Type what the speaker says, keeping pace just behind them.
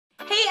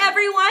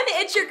everyone,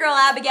 it's your girl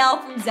Abigail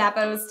from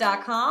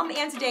Zappos.com,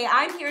 and today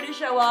I'm here to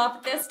show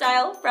off this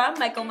style from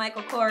Michael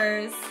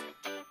Kors.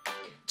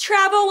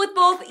 Travel with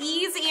both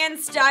ease and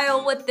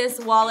style with this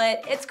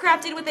wallet. It's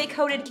crafted with a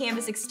coated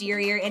canvas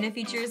exterior and it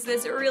features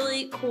this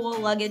really cool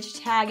luggage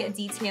tag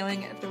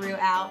detailing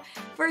throughout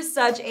for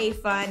such a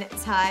fun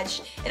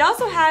touch. It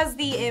also has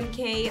the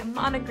MK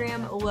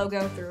monogram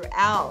logo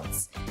throughout.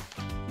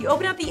 You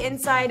open up the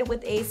inside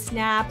with a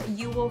snap,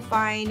 you will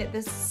find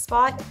this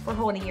spot for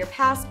holding your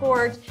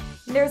passport.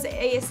 There's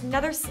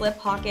another slip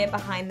pocket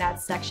behind that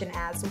section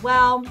as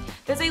well.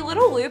 There's a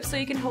little loop so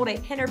you can hold a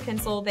pen or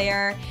pencil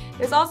there.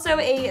 There's also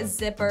a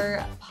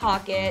zipper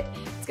pocket.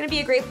 It's going to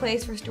be a great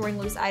place for storing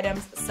loose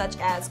items such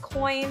as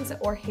coins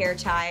or hair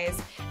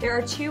ties. There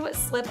are 2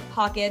 slip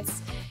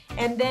pockets.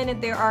 And then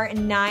there are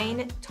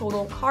 9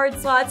 total card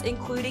slots,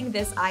 including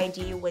this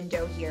ID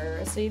window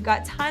here. So you've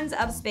got tons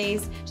of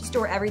space to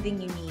store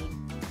everything you need.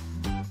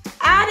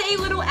 Add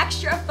a little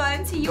extra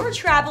fun to your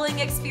traveling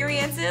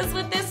experiences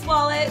with this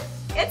wallet.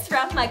 It's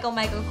from Michael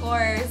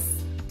Kors.